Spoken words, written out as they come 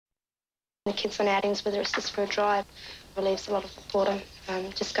The kids on outings, whether it's just for a drive, relieves a lot of boredom.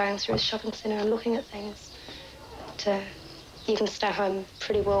 Just going through a shopping centre and looking at things. You can stay home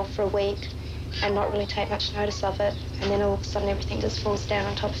pretty well for a week and not really take much notice of it, and then all of a sudden everything just falls down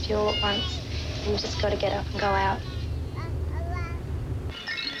on top of you all at once, and you just got to get up and go out.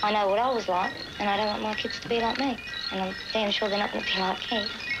 I know what I was like, and I don't want my kids to be like me, and I'm damn sure they're not going to be like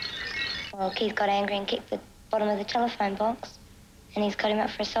Keith. Well, Keith got angry and kicked the bottom of the telephone box, and he's got him up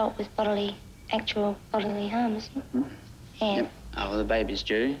for assault with actual bodily harm, isn't it? Mm-hmm. Yeah. Yep. Well, the baby's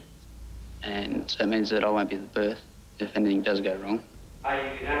due, and so it means that I won't be at the birth if anything does go wrong. Are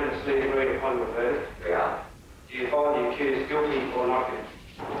you unanimously agreed upon the verdict? We are. Do you find the accused guilty or not guilty?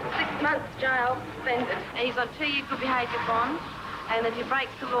 6 months jail suspended. He's on 2-year good behaviour bond, and if he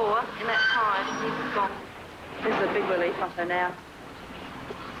breaks the law in that time, he's gone. This is a big relief off her now.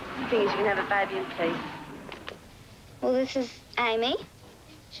 The thing is, you can have a baby in peace. Well, this is Amy.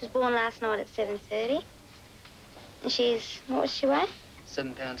 She was born last night at 7:30. And she's, what was she weigh?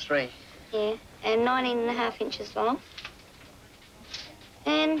 7 pounds 3. Yeah, and 19.5 inches long.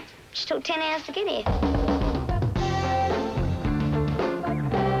 And she took 10 hours to get here.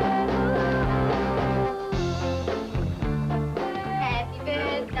 Happy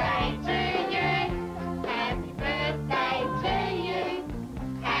birthday to you. Happy birthday to you.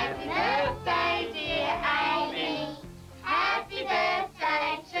 Happy birthday, dear Amy. Happy birthday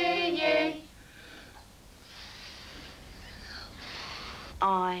to you.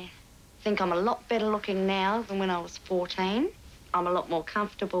 I think I'm a lot better looking now than when I was 14. I'm a lot more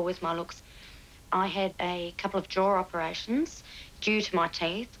comfortable with my looks. I had a couple of jaw operations due to my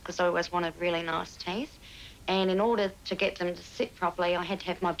teeth, because I always wanted really nice teeth. And in order to get them to sit properly, I had to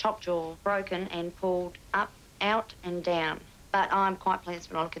have my top jaw broken and pulled up, out and down. But I'm quite pleased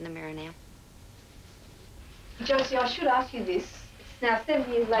when I look in the mirror now. Josie, I should ask you this. It's now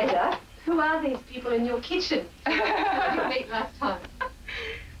 7 years later. Who are these people in your kitchen? Who did you meet last time?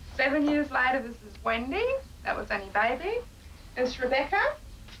 7 years later, this is Wendy. That was Annie Baby. It's Rebecca.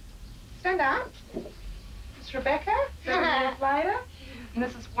 Stand up. It's Rebecca, 7 years later. And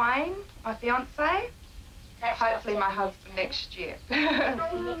this is Wayne, my fiancé. Hopefully my husband next year.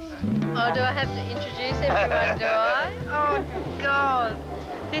 Oh, do I have to introduce everyone, do I? Oh, God.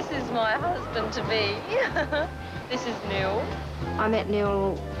 This is my husband-to-be. This is Neil. I met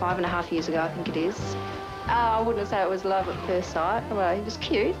Neil 5.5 years ago, I think it is. I wouldn't say it was love at first sight. Well, he was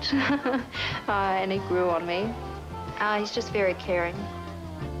cute. And he grew on me. He's just very caring.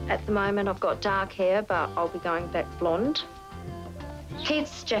 At the moment, I've got dark hair, but I'll be going back blonde.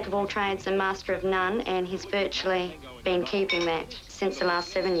 Keith's jack of all trades and master of none, and he's virtually been keeping that since the last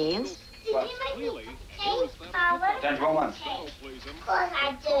 7 years. Did you make me cake, Father? Change 1 month. Of course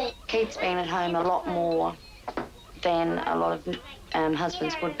I do. Keith's been at home a lot more than a lot of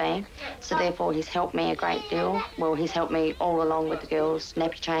husbands would be, so therefore he's helped me a great deal. Well, he's helped me all along with the girls,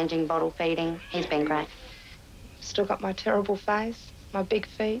 nappy changing, bottle feeding. He's been great. Still got my terrible face, my big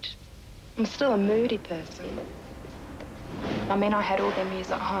feet. I'm still a moody person. I mean, I had all them years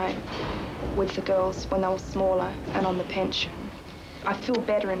at home with the girls when they were smaller and on the pension. I feel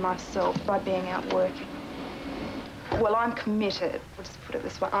better in myself by being out working. Well, I'm committed, we'll just put it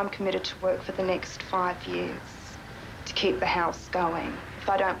this way, I'm committed to work for the next 5 years to keep the house going. If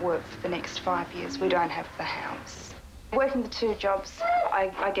I don't work for the next 5 years, we don't have the house. Working the 2 jobs,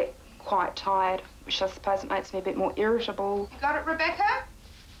 I get quite tired, which I suppose it makes me a bit more irritable. You got it, Rebecca?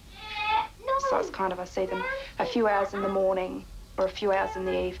 So it's kind of, I see them a few hours in the morning or a few hours in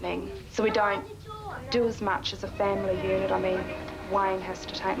the evening. So we don't do as much as a family unit. I mean, Wayne has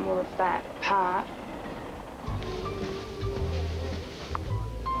to take more of that part.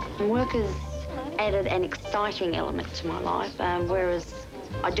 Work has added an exciting element to my life, whereas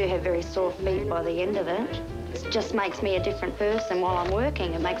I do have very sore feet by the end of it. It just makes me a different person while I'm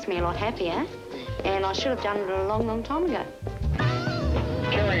working. It makes me a lot happier, and I should have done it a long, long time ago.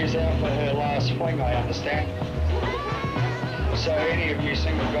 Kerry's out for her last swing, I understand. So any of you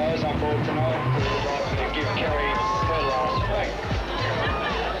single guys on board tonight who would like to give Kerry her last swing?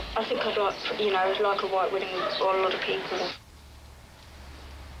 I think I'd like, you know, like a white wedding with a lot of people.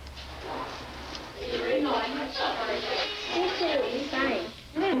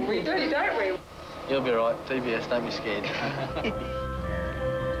 We do, don't we? You'll be right, TBS, don't be scared.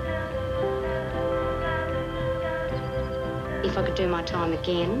 If I could do my time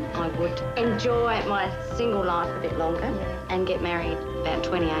again, I would enjoy my single life a bit longer and get married about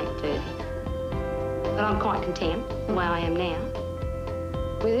 28, 30. But I'm quite content the way I am now.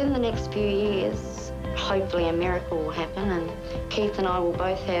 Within the next few years, hopefully a miracle will happen and Keith and I will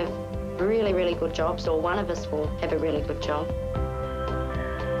both have really, really good jobs, or one of us will have a really good job.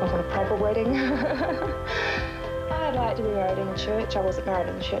 Well, want a proper wedding. I'd like to be married in a church. I wasn't married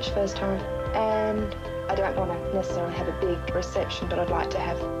in the church first time. And I don't want to necessarily have a big reception, but I'd like to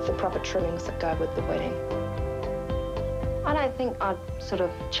have the proper trimmings that go with the wedding. I don't think I'd sort of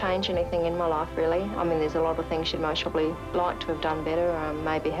change anything in my life, really. I mean, there's a lot of things she'd most probably like to have done better,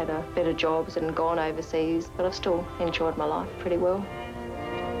 maybe had a better jobs and gone overseas, but I've still enjoyed my life pretty well.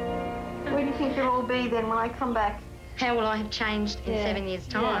 Where do you think you'll all be then when I come back? How will I have changed in 7 years'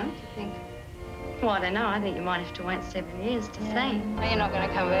 time? Yeah, I think. Well, I don't know. I think you might have to wait 7 years to see. Well, you're not going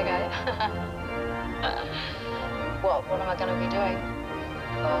to come back, are you? What am I going to be doing?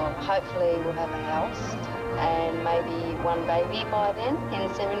 Hopefully we'll have a house and maybe one baby by then,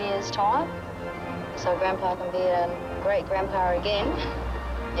 in 7 years' time. So Grandpa can be a great-grandpa again.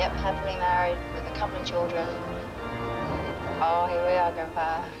 Yep, happily married with a couple of children. Oh, here we are,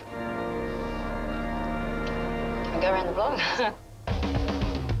 Grandpa. Can we go around the block?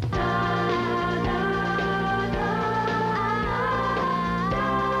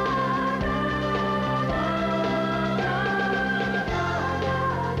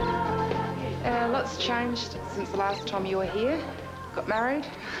 Lots changed since the last time you were here. Got married,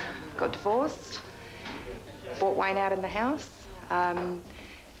 got divorced, bought Wayne out in the house,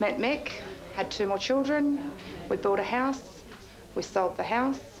 met Mick, had 2 more children, we built a house, we sold the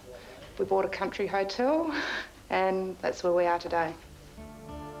house, we bought a country hotel, and that's where we are today.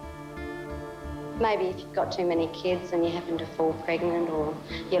 Maybe if you've got too many kids and you happen to fall pregnant, or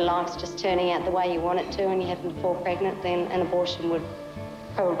your life's just turning out the way you want it to and you happen to fall pregnant, then an abortion would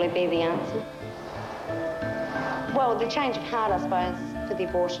probably be the answer. Well, the change of heart, I suppose, for the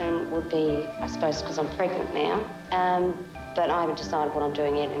abortion would be, I suppose, because I'm pregnant now. But I haven't decided what I'm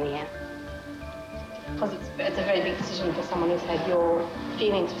doing yet anyhow. Because it's a very big decision for someone who's had your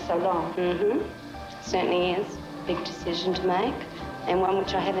feelings for so long. Mm-hmm. Certainly is a big decision to make, and one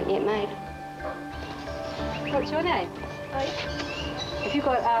which I haven't yet made. What's your name? Have you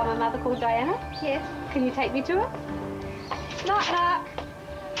got a mother called Diana? Yes. Can you take me to her? Knock, knock.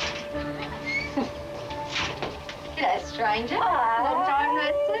 G'day, stranger. Hi. Long time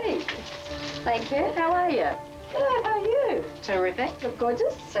no see. Thank you. How are you? Good, how are you? Terrific. Look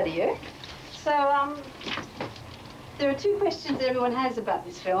gorgeous. So do you. So, there are 2 questions that everyone has about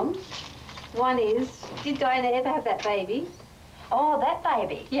this film. One is, did Diana ever have that baby? Oh, that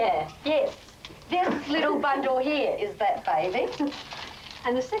baby? Yeah. Yes. This little bundle here is that baby.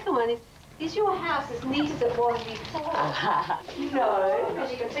 And the second one is your house as neat as it was before? No,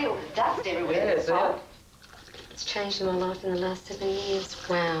 because you can see all the dust everywhere. Yes, yeah. It's changed in my life in the last 7 years.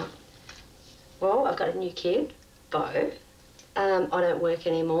 Wow. Well, I've got a new kid, Bo. I don't work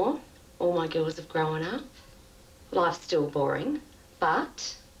anymore. All my girls have grown up. Life's still boring,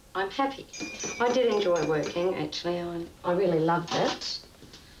 but I'm happy. I did enjoy working, actually. I really loved it.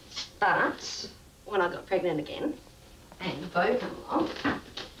 But when I got pregnant again, and Bo came along,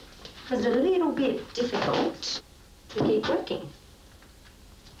 it was a little bit difficult to keep working.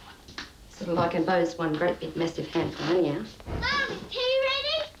 Sort of like in Bo's one great big massive handful, anyhow. Mum, is tea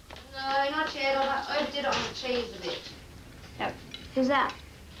ready? No, not yet. I did it on the cheese a bit. Yep. Who's that?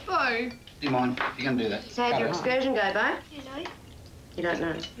 Bo. Do you mind? You can do that. So how'd your excursion go, Bo? You know? You don't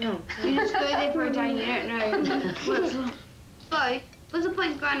know? No. You just go there for a day and you don't know what's like. Bo, what's the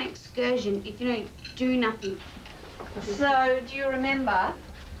point of going on an excursion if you don't do nothing? So, do you remember?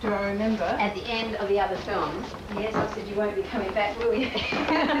 Do I remember? At the end of the other film, yes, I said you won't be coming back, will you?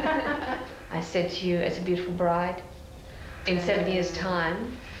 I said to you, as a beautiful bride, in 7 years'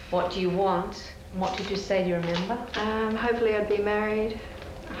 time, what do you want? And what did you say, do you remember? Hopefully I'd be married.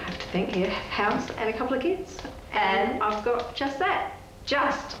 I have to think here. House and a couple of kids. And I've got just that.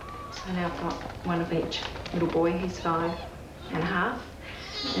 Just. So now I've got one of each. Little boy, he's 5.5.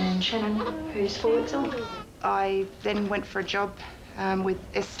 And Shannon, who's 4 weeks old. I then went for a job with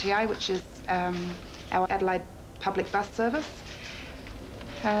STA, which is our Adelaide public bus service,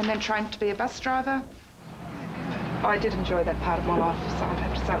 and then trained to be a bus driver. I did enjoy that part of my life, so I'd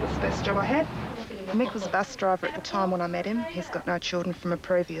have to say it was the best job I had. Mick was a bus driver at the time when I met him. He's got no children from a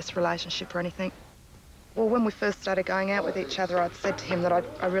previous relationship or anything. Well, when we first started going out with each other, I'd said to him that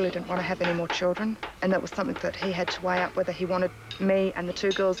I really didn't want to have any more children, and that was something that he had to weigh up, whether he wanted me and the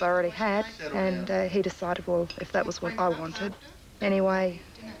 2 girls I already had, and he decided, well, if that was what I wanted. Anyway,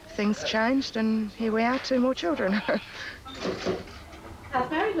 things changed, and here we are, 2 more children. How's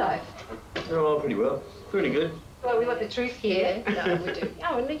married life? Oh, pretty well. Pretty good. Well, we want the truth here. No, we do.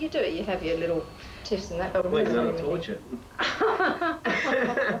 Oh, no, you do it. You have your little tiffs and that. Wait, no, torture.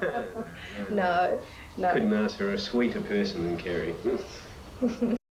 No, no. Couldn't ask for a sweeter person than Kerry.